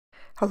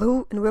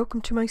Hello and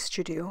welcome to my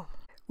studio.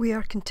 We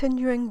are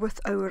continuing with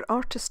our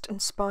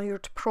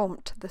artist-inspired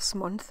prompt this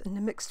month in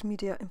the Mixed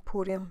Media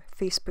Emporium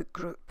Facebook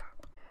group.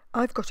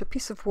 I've got a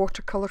piece of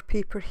watercolour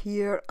paper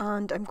here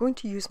and I'm going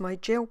to use my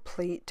gel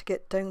plate to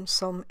get down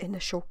some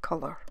initial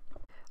colour.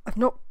 I've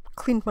not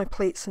cleaned my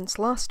plate since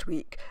last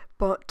week,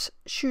 but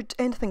should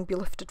anything be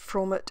lifted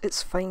from it,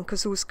 it's fine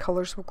because those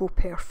colours will go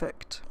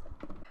perfect.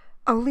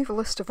 I'll leave a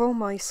list of all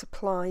my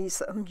supplies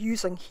that I'm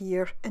using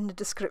here in the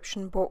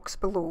description box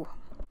below.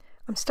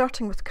 I'm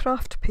starting with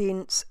craft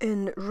paints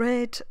in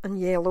red and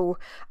yellow,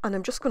 and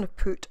I'm just going to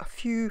put a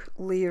few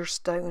layers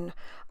down.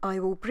 I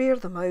will brayer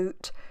them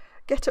out,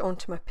 get it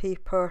onto my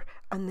paper,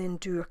 and then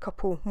do a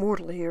couple more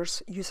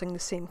layers using the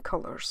same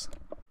colours.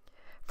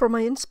 For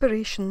my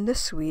inspiration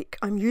this week,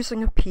 I'm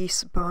using a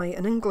piece by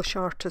an English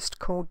artist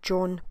called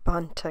John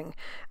Banting,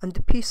 and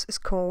the piece is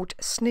called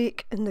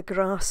Snake in the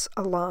Grass,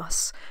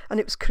 Alas, and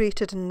it was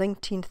created in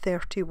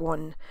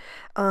 1931,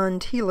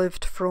 and he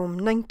lived from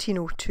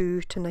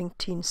 1902 to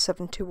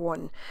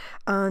 1971,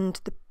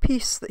 and the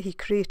piece that he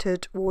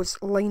created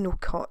was lino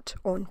cut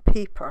on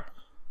paper.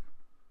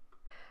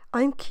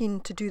 I'm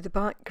keen to do the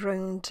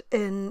background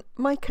in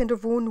my kind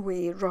of own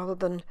way rather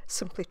than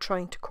simply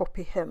trying to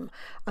copy him,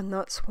 and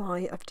that's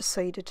why I've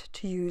decided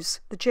to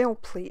use the gel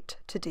plate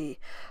today.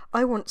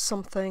 I want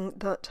something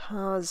that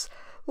has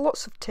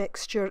lots of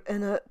texture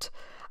in it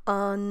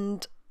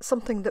and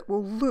something that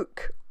will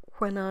look,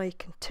 when I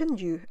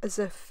continue, as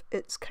if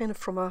it's kind of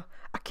from a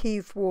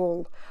cave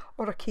wall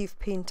or a cave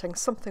painting,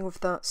 something of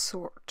that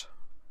sort.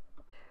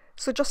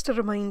 So just a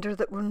reminder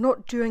that we're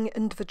not doing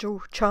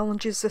individual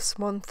challenges this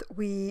month.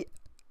 We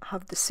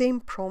have the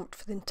same prompt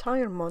for the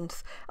entire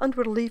month, and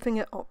we're leaving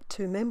it up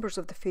to members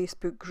of the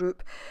Facebook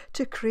group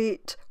to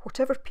create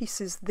whatever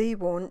pieces they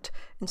want,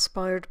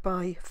 inspired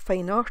by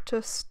fine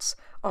artists,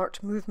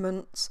 art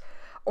movements,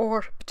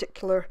 or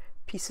particular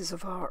pieces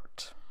of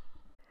art.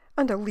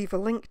 And I'll leave a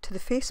link to the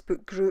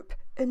Facebook group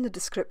in the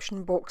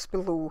description box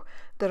below.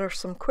 There are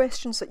some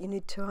questions that you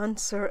need to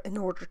answer in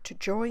order to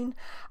join,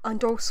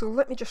 and also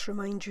let me just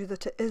remind you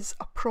that it is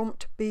a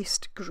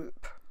prompt-based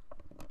group.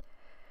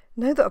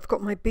 Now that I've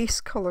got my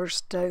base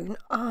colours down,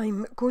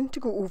 I'm going to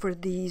go over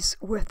these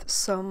with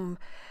some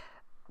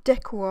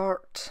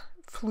DecoArt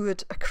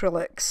fluid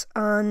acrylics,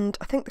 and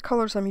I think the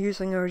colours I'm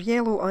using are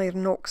yellow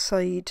iron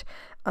oxide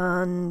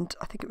and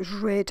I think it was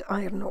red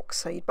iron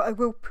oxide, but I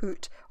will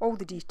put all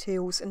the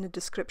details in the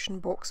description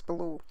box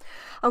below.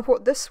 And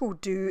what this will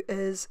do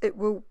is it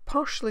will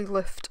partially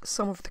lift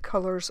some of the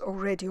colours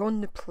already on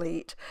the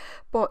plate,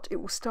 but it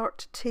will start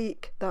to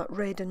take that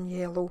red and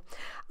yellow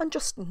and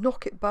just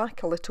knock it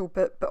back a little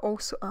bit, but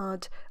also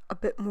add a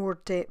bit more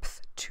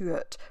depth to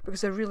it,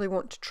 because I really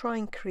want to try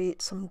and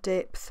create some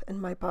depth in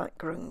my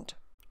background.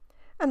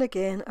 And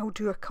again, I'll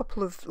do a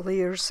couple of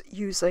layers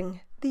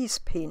using these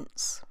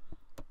paints.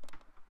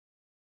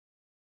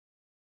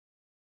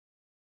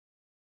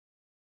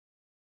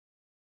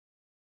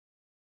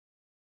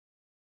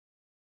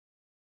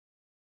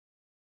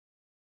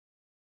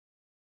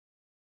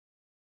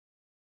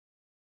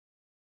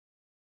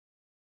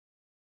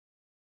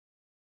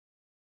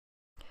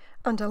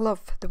 And I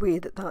love the way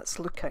that that's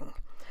looking.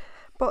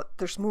 But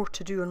there's more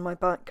to do on my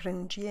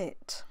background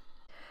yet.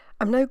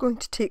 I'm now going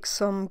to take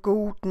some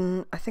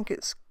golden, I think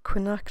it's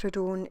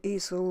Quinacridone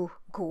Azo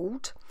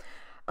Gold,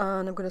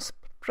 and I'm going to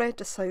spread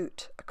this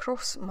out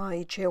across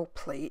my gel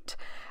plate,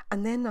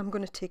 and then I'm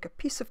going to take a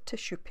piece of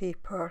tissue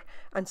paper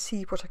and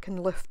see what I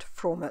can lift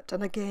from it.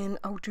 And again,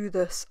 I'll do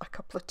this a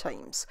couple of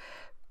times.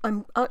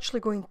 I'm actually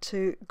going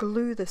to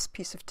glue this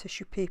piece of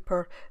tissue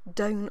paper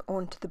down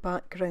onto the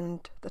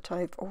background that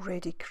I've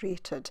already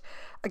created.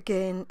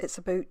 Again, it's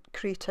about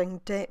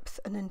creating depth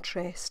and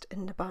interest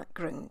in the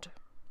background.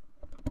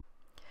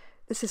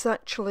 This is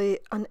actually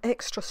an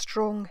extra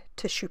strong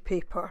tissue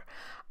paper,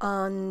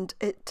 and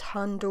it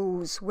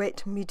handles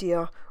wet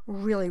media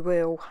really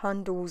well,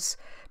 handles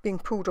being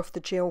pulled off the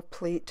gel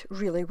plate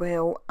really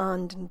well,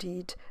 and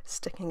indeed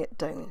sticking it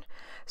down.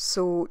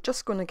 So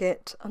just going to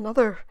get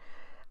another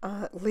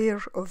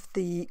layer of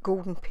the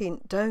golden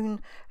paint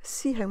down,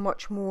 see how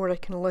much more I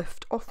can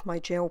lift off my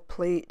gel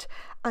plate,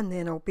 and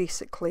then I'll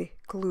basically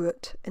glue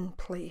it in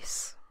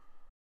place.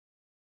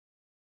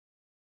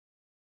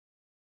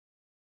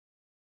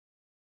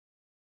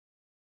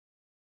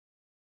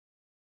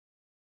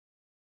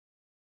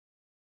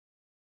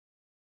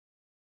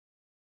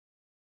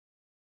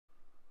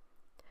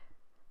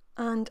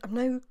 And I'm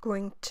now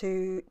going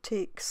to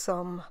take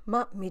some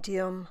matte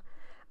medium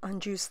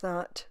and use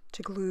that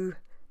to glue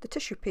the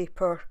tissue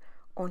paper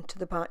onto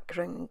the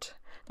background.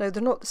 Now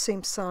they're not the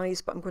same size,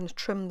 but I'm going to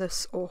trim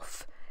this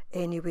off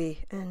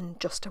anyway in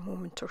just a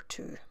moment or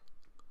two.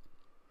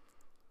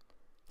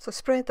 So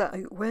spread that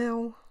out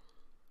well,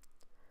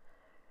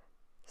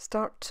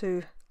 start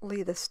to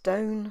lay this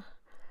down,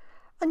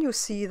 and you'll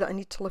see that I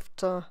need to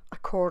lift a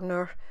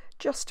corner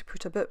just to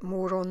put a bit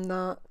more on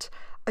that.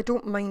 I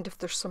don't mind if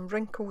there's some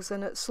wrinkles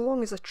in it, so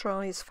long as I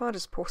try as far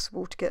as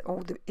possible to get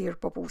all the air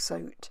bubbles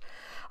out.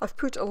 I've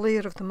put a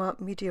layer of the matte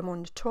medium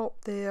on the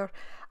top there,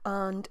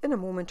 and in a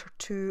moment or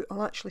two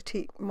I'll actually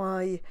take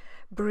my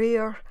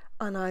brayer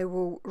and I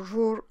will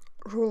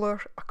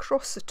roller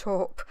across the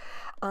top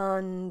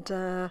and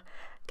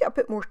get a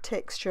bit more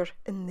texture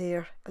in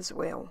there as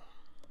well.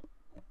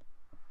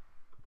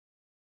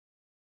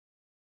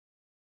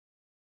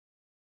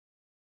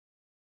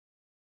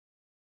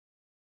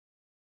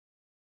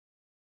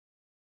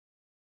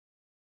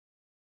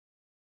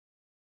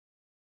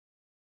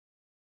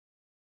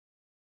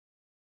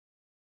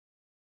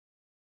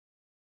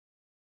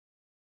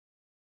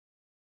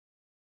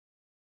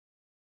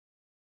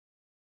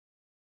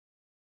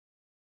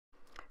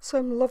 So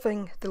I'm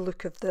loving the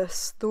look of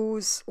this.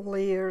 Those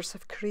layers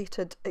have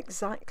created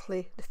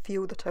exactly the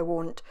feel that I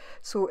want.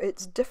 So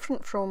it's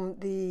different from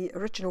the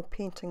original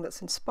painting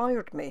that's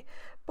inspired me,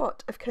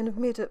 but I've kind of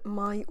made it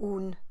my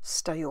own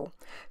style.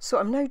 So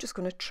I'm now just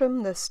going to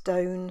trim this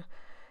down,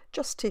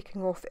 just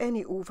taking off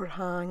any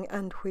overhang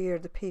and where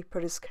the paper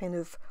is kind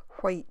of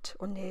white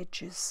on the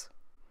edges.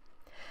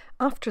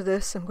 After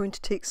this, I'm going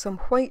to take some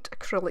white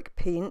acrylic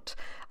paint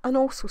and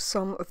also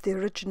some of the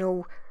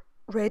original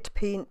red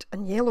paint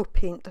and yellow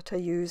paint that I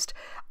used,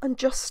 and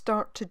just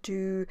start to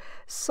do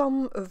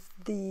some of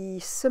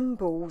the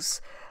symbols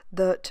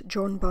that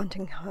John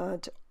Banting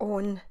had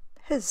on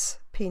his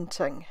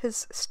painting,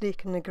 his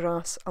Snake in the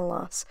Grass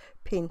Alas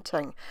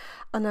painting.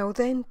 And I'll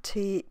then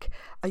take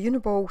a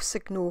Uniball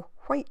Signo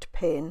white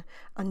pen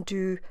and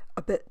do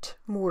a bit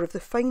more of the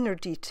finer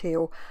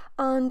detail,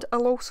 and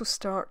I'll also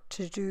start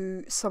to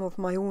do some of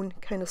my own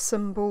kind of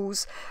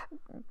symbols,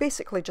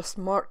 basically just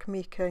mark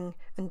making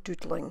and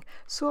doodling.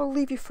 So I'll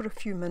leave you for a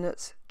few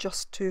minutes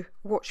just to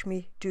watch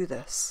me do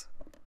this.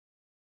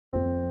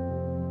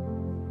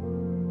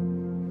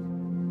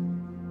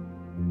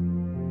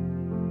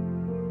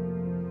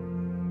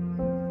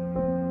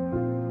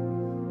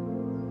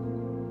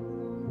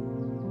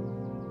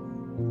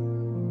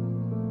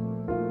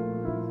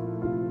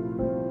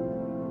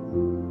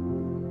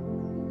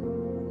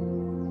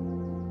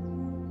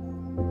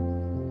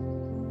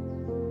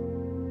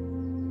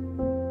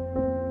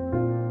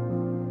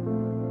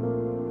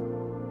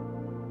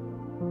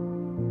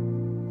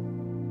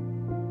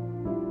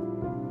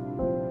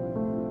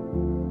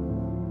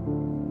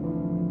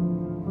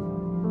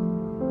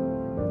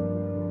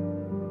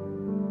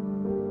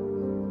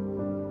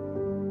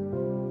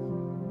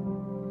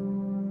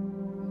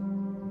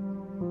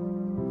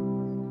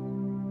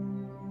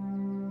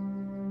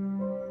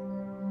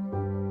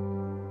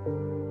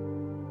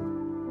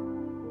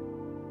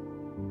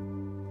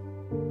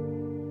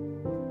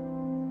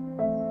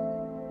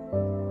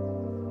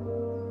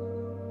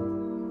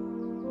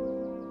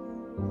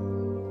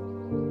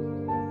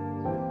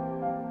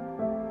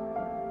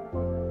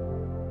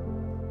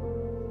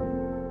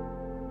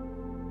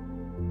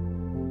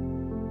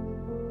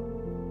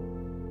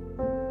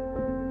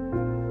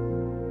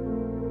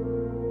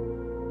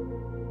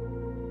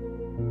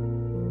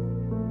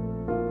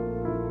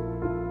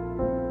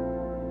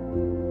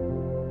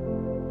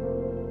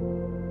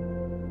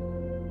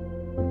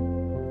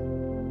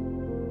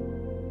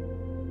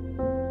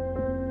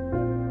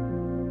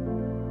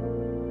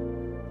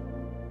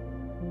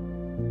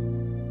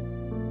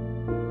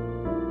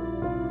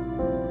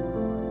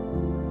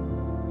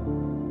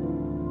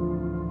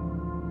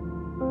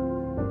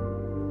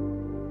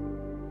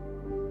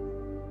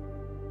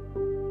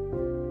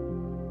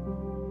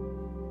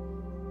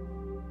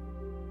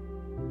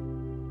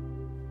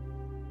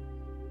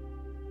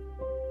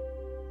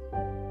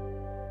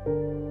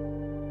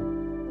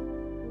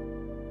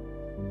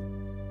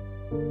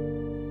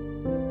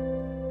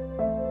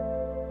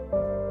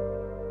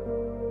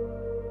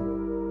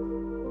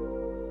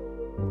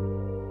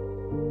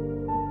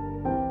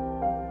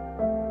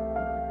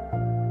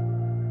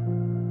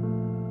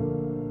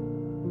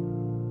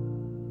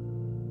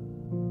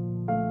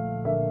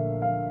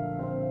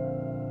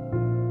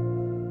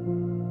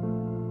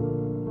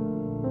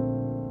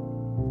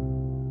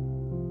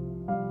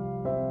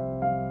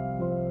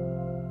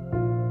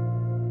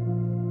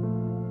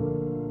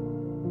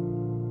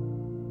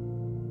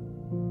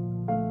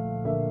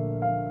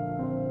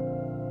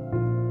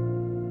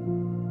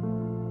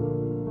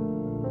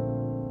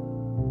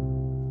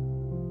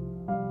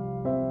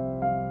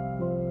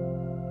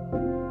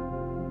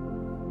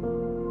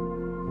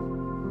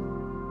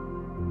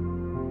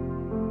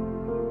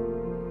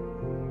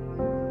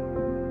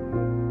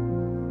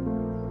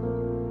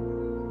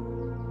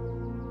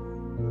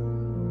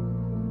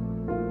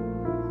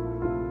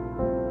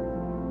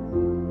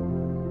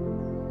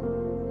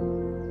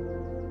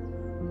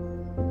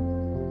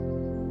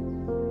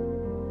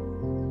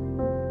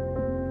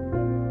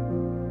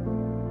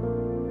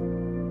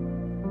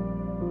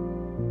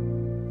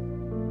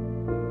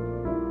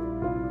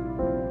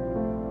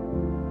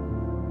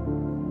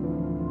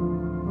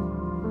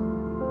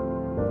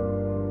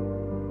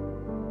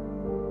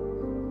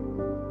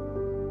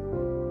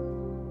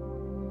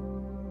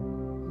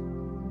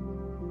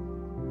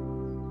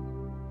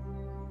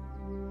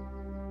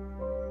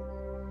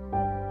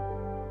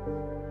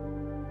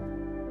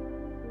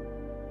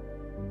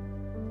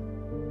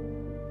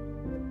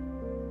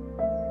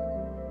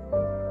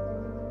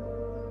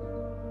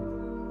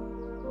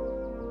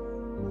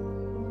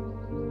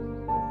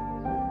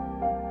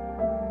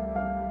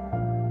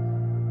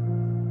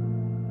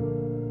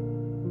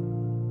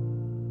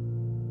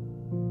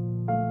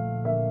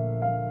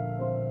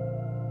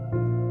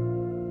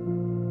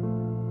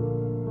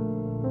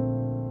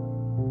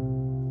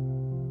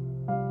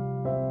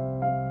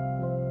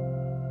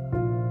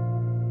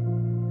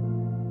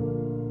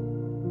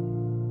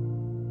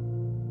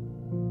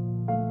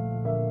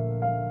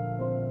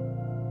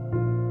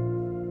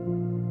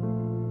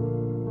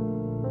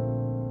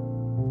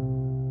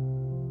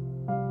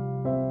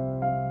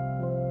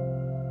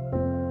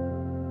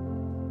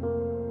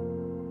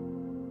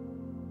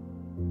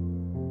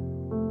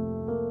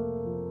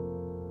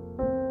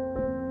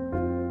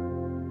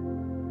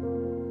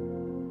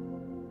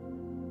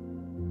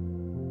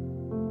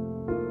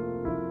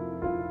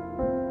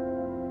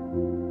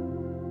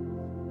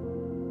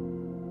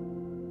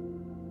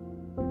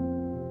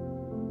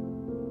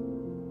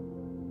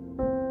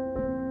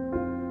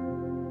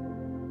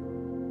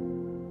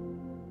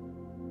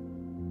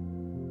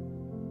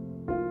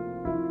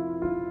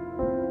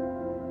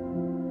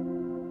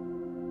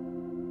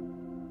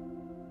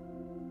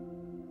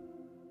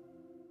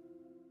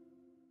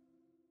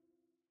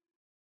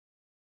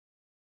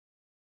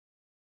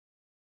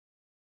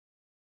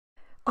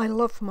 I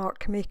love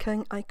mark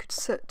making. I could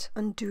sit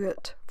and do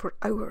it for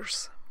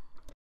hours.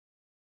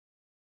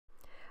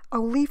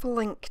 I'll leave a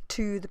link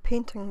to the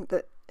painting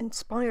that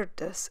inspired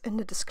this in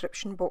the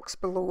description box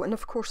below, and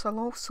of course I'll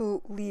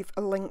also leave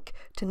a link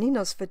to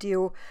Nina's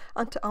video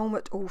and to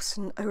Almut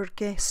Olsen, our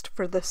guest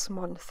for this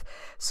month.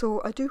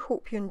 So I do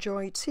hope you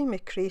enjoyed seeing me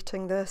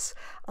creating this,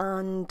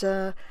 and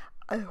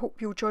I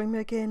hope you'll join me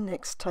again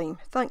next time.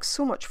 Thanks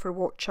so much for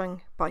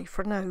watching. Bye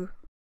for now.